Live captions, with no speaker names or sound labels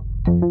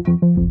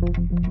Welcome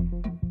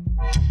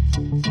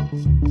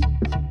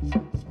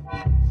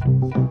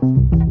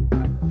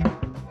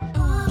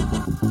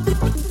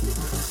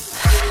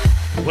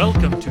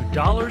to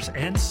Dollars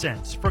and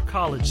Cents for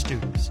College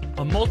Students,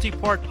 a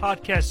multi-part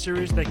podcast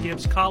series that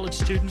gives college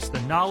students the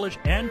knowledge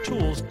and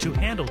tools to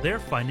handle their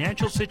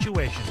financial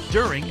situation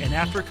during and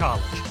after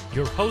college.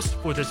 Your host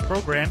for this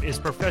program is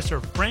Professor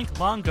Frank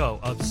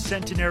Longo of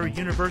Centenary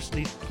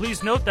University.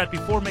 Please note that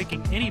before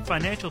making any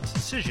financial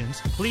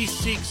decisions, please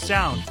seek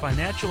sound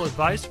financial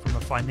advice from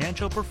a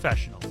financial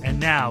professional. And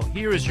now,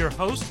 here is your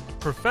host,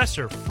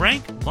 Professor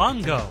Frank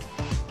Longo.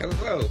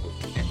 Hello,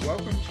 and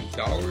welcome to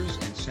Dollars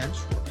and Cents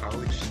for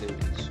College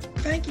Students.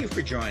 Thank you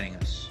for joining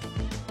us.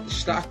 The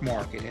stock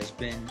market has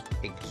been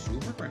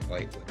exuberant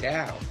lately.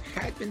 Dow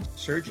had been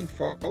surging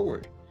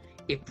forward.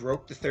 It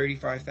broke the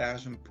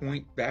 35,000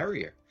 point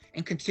barrier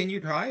and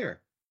continued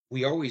higher.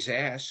 We always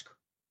ask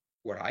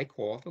what I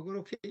call the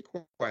little kid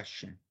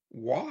question.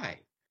 Why?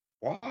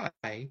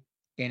 Why?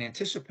 In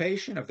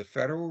anticipation of the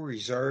Federal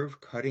Reserve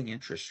cutting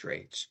interest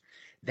rates.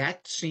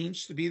 That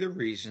seems to be the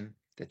reason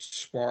that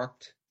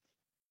sparked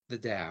the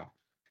Dow.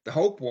 The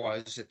hope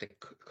was that the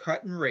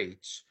cut in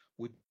rates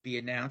would be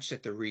announced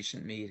at the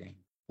recent meeting.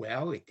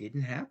 Well, it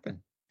didn't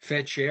happen.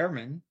 Fed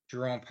Chairman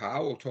Jerome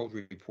Powell told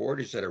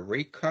reporters that a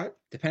rate cut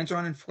depends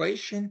on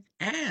inflation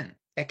and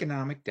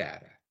economic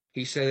data.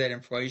 He said that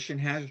inflation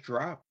has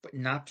dropped, but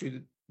not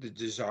to the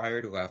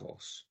desired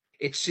levels.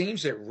 It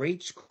seems that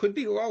rates could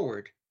be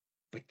lowered,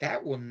 but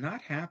that will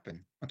not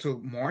happen until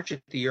March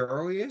at the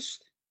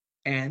earliest,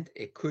 and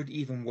it could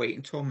even wait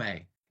until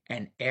May.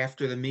 And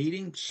after the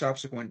meeting,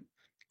 subsequent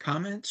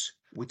comments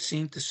would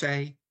seem to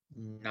say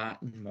not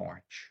in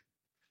March.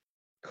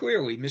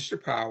 Clearly,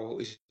 Mr. Powell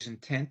is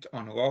intent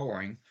on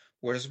lowering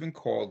what has been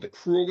called the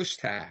cruelest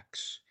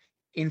tax,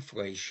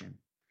 inflation.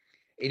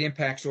 It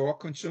impacts all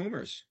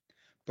consumers,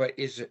 but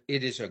it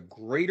is a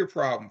greater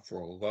problem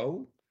for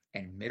low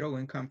and middle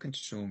income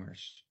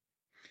consumers.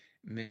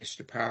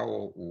 Mr.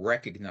 Powell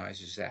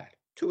recognizes that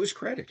to his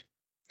credit,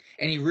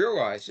 and he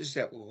realizes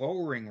that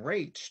lowering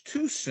rates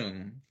too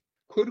soon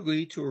could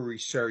lead to a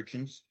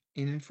resurgence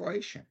in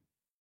inflation.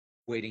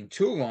 Waiting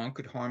too long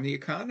could harm the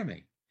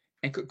economy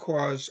and could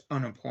cause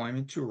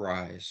unemployment to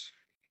rise.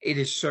 It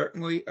is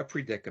certainly a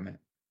predicament.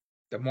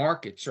 The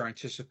markets are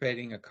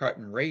anticipating a cut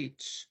in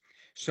rates,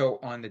 so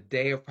on the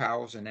day of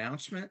Powell's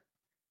announcement,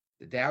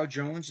 the Dow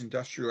Jones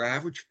Industrial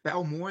Average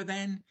fell more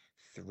than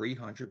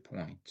 300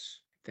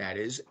 points. That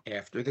is,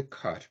 after the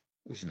cut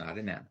was not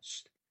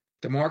announced.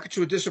 The markets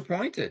were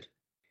disappointed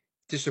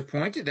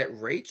that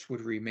rates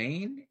would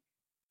remain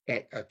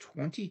at a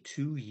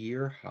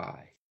 22-year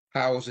high.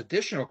 Powell's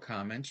additional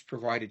comments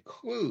provided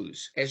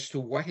clues as to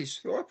what his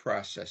thought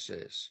process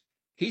is.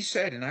 He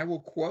said, and I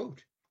will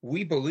quote,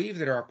 "We believe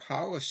that our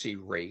policy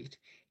rate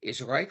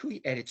is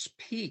likely at its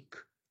peak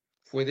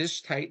for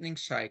this tightening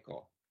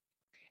cycle,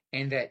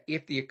 and that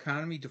if the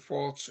economy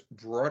defaults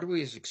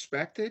broadly as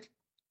expected,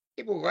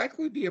 it will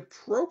likely be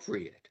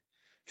appropriate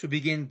to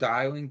begin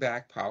dialing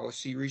back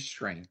policy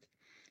restraint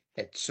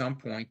at some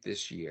point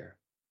this year.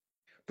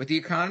 But the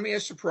economy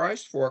has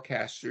surprised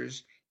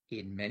forecasters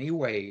in many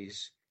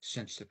ways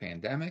since the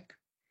pandemic,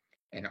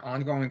 and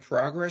ongoing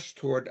progress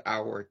toward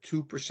our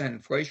 2%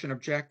 inflation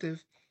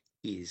objective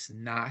is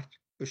not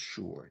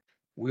assured.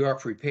 We are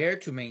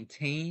prepared to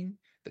maintain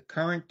the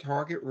current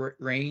target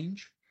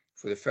range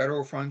for the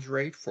federal funds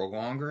rate for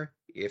longer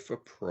if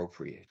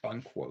appropriate,"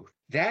 unquote.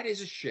 That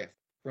is a shift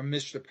from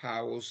Mr.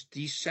 Powell's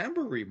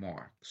December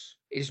remarks.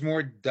 It is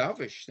more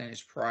dovish than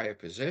his prior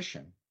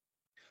position,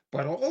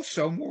 but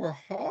also more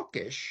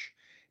hawkish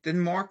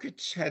than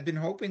markets had been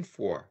hoping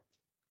for.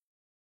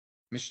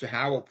 Mr.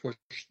 Howell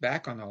pushed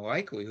back on the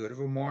likelihood of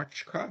a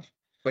March cut,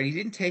 but he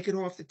didn't take it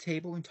off the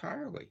table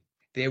entirely.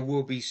 There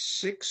will be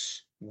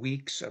 6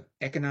 weeks of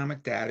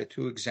economic data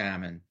to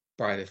examine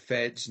by the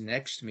Fed's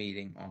next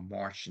meeting on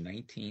March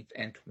 19th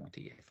and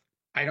 20th.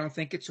 I don't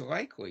think it's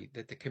likely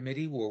that the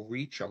committee will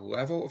reach a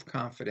level of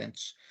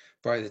confidence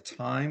by the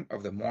time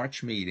of the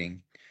March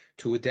meeting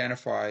to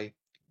identify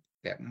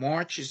that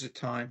March is the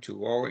time to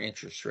lower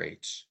interest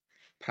rates,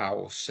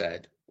 Powell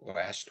said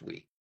last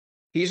week.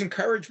 He is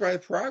encouraged by the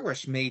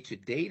progress made to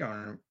date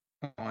on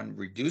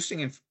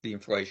reducing the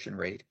inflation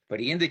rate, but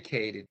he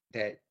indicated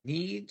that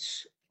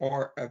needs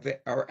are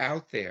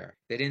out there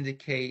that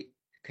indicate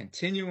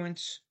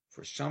continuance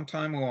for some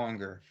time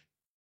longer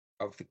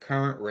of the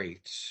current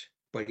rates.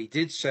 But he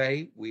did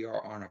say we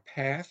are on a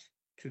path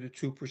to the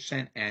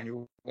 2%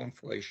 annual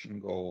inflation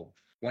goal.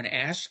 When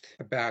asked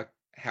about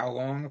how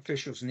long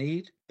officials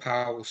need,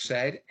 Powell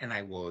said, and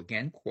I will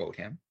again quote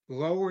him,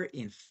 "Lower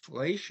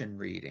inflation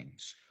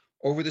readings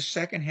over the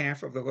second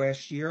half of the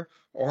last year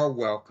are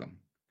welcome,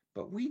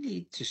 but we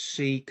need to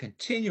see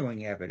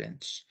continuing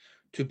evidence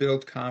to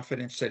build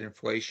confidence that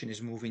inflation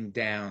is moving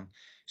down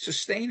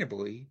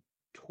sustainably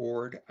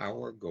toward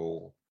our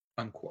goal,"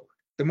 unquote.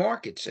 The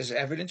markets, as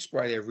evidenced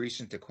by their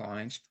recent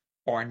declines,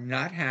 are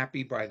not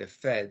happy by the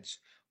Fed's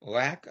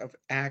lack of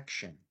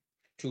action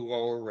to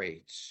lower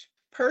rates.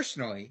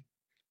 Personally,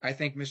 I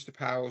think Mr.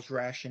 Powell's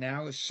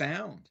rationale is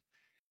sound.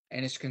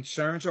 and his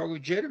concerns are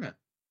legitimate.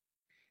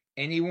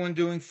 Anyone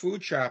doing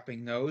food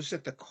shopping knows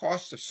that the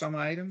cost of some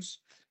items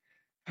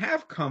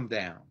have come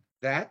down.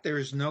 That there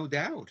is no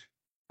doubt.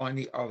 On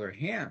the other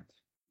hand,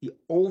 the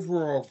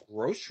overall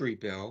grocery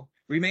bill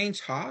remains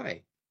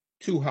high,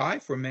 too high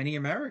for many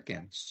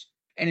Americans.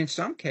 And in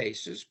some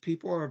cases,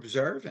 people are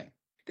observing.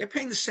 They're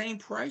paying the same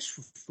price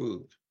for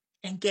food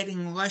and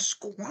getting less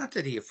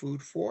quantity of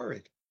food for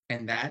it.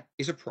 And that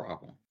is a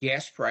problem.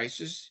 Gas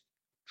prices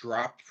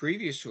dropped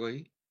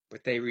previously,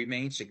 but they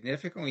remain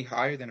significantly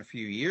higher than a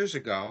few years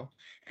ago.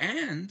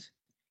 And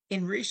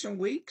in recent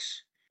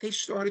weeks, they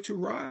started to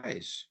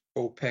rise.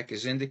 OPEC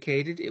has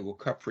indicated it will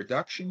cut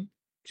production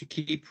to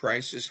keep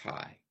prices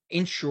high.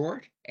 In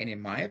short, and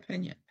in my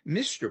opinion,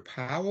 Mr.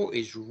 Powell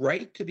is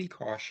right to be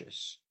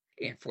cautious.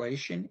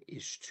 Inflation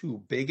is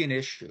too big an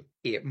issue.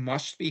 It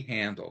must be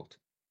handled.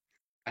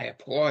 I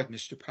applaud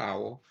Mr.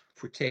 Powell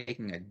for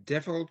taking a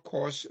difficult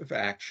course of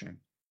action,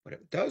 but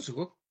it does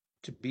look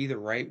to be the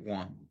right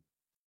one.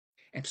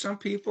 And some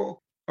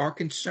people are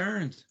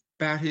concerned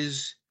about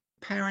his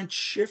apparent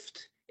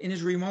shift in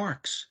his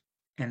remarks.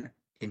 And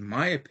in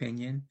my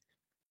opinion,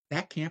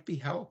 that can't be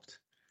helped.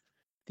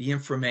 The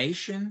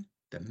information,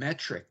 the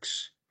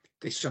metrics,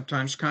 they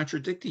sometimes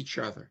contradict each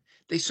other.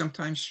 They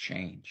sometimes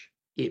change.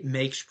 It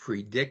makes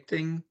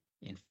predicting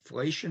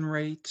inflation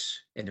rates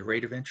and the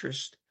rate of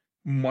interest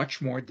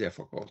much more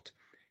difficult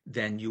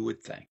than you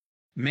would think.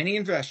 Many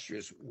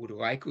investors would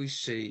like to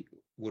see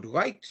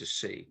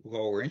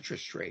lower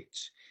interest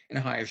rates and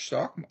a higher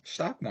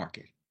stock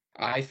market.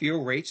 I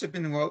feel rates have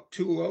been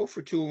too low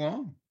for too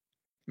long.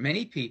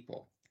 Many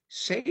people,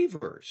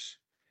 savers,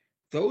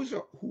 those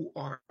who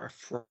are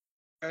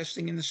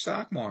investing in the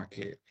stock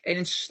market and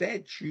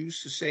instead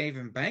choose to save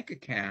in bank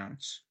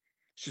accounts,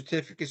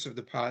 certificates of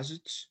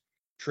deposits,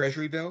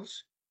 treasury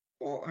bills,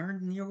 will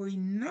earn nearly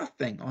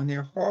nothing on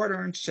their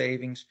hard-earned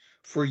savings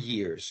for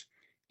years.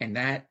 And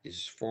that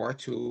is far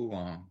too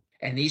long.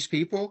 And these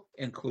people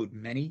include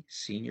many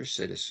senior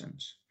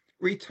citizens,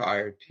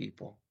 retired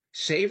people.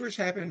 Savers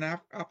have an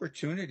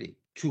opportunity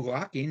to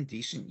lock in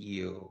decent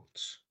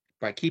yields.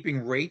 By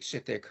keeping rates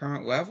at their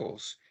current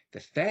levels, the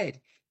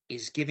Fed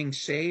is giving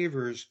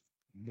savers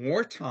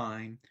more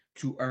time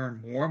to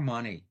earn more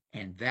money.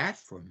 And that,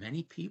 for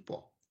many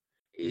people,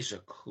 is a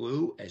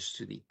clue as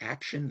to the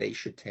action they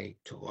should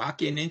take to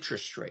lock in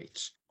interest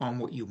rates on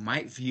what you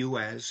might view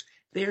as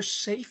their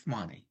safe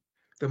money,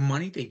 the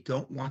money they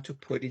don't want to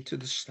put into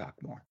the stock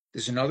market.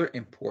 There's another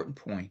important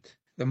point.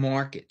 The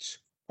markets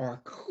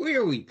are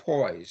clearly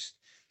poised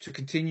to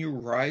continue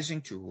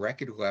rising to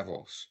record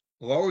levels.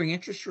 Lowering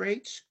interest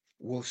rates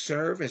will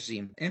serve as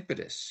the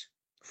impetus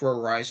for a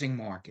rising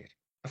market.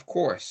 Of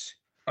course,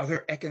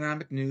 other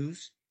economic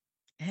news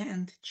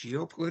and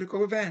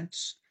geopolitical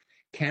events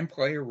can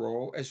play a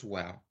role as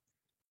well.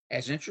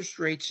 As interest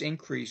rates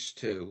increase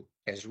to,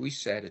 as we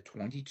said, a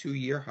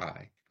 22-year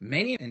high,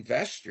 many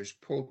investors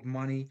pulled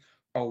money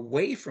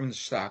away from the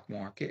stock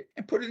market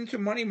and put it into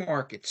money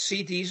markets,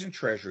 CDs, and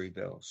treasury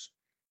bills.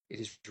 It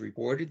is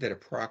reported that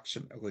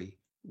approximately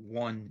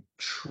 $1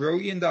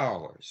 trillion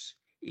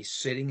is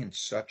sitting in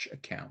such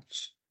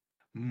accounts.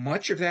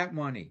 Much of that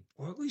money,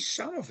 or at least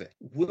some of it,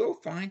 will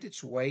find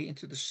its way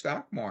into the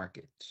stock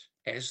markets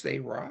as they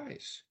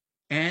rise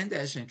and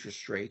as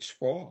interest rates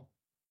fall.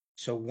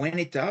 So when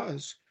it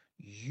does,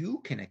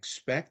 you can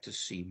expect to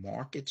see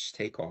markets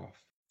take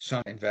off.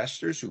 Some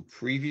investors who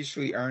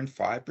previously earned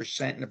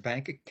 5% in a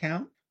bank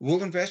account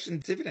will invest in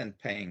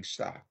dividend-paying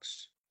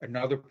stocks.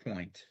 Another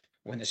point,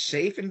 when the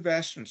safe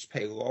investments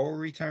pay lower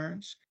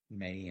returns,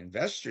 many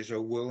investors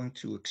are willing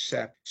to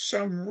accept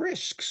some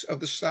risks of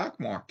the stock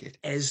market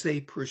as they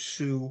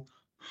pursue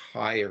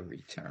higher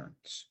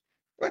returns.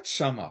 Let's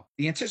sum up.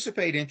 The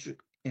anticipated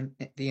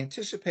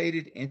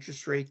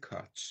interest rate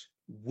cuts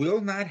will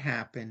not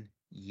happen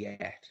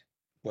yet,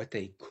 but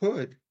they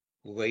could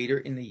later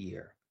in the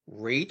year.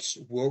 Rates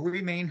will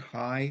remain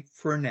high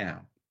for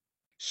now.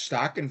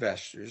 Stock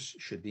investors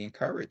should be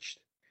encouraged.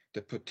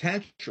 The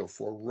potential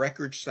for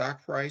record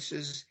stock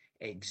prices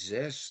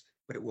exists,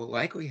 but it will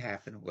likely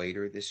happen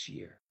later this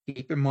year.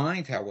 Keep in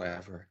mind,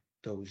 however,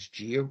 those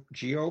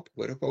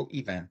geopolitical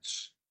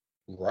events,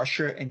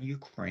 Russia and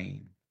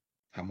Ukraine,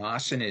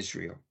 Hamas and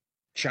Israel,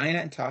 China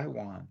and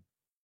Taiwan.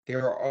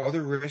 There are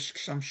other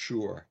risks, I'm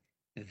sure.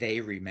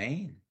 They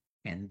remain.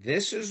 And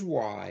this is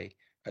why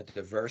a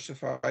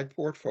diversified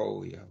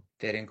portfolio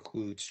that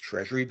includes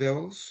treasury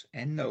bills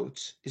and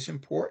notes is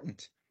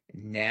important.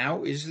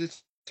 Now is the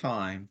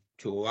time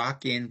to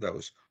lock in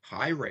those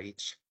high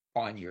rates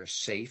on your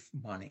safe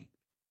money.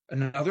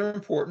 Another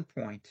important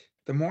point,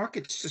 the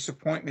market's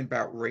disappointment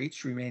about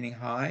rates remaining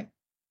high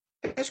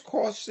has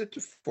caused it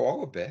to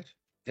fall a bit.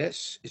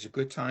 This is a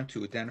good time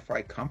to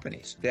identify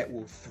companies that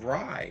will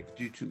thrive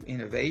due to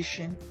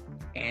innovation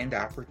and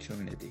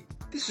opportunity.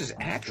 This is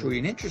actually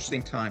an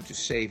interesting time to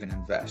save and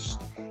invest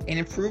and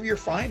improve your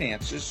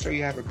finances so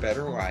you have a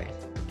better life.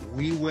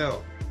 We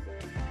will,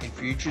 in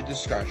future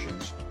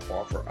discussions,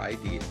 offer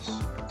ideas.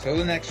 Until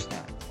the next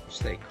time,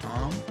 stay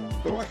calm,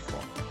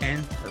 thoughtful,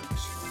 and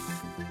purposeful.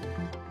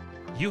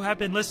 You have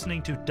been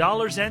listening to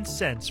Dollars and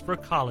Cents for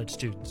College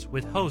Students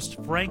with host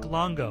Frank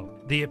Longo.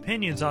 The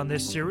opinions on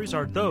this series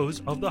are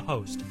those of the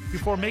host.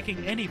 Before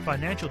making any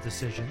financial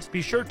decisions,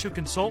 be sure to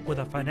consult with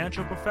a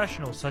financial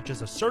professional such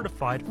as a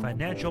certified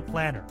financial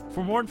planner.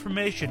 For more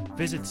information,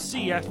 visit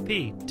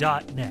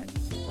cfp.net.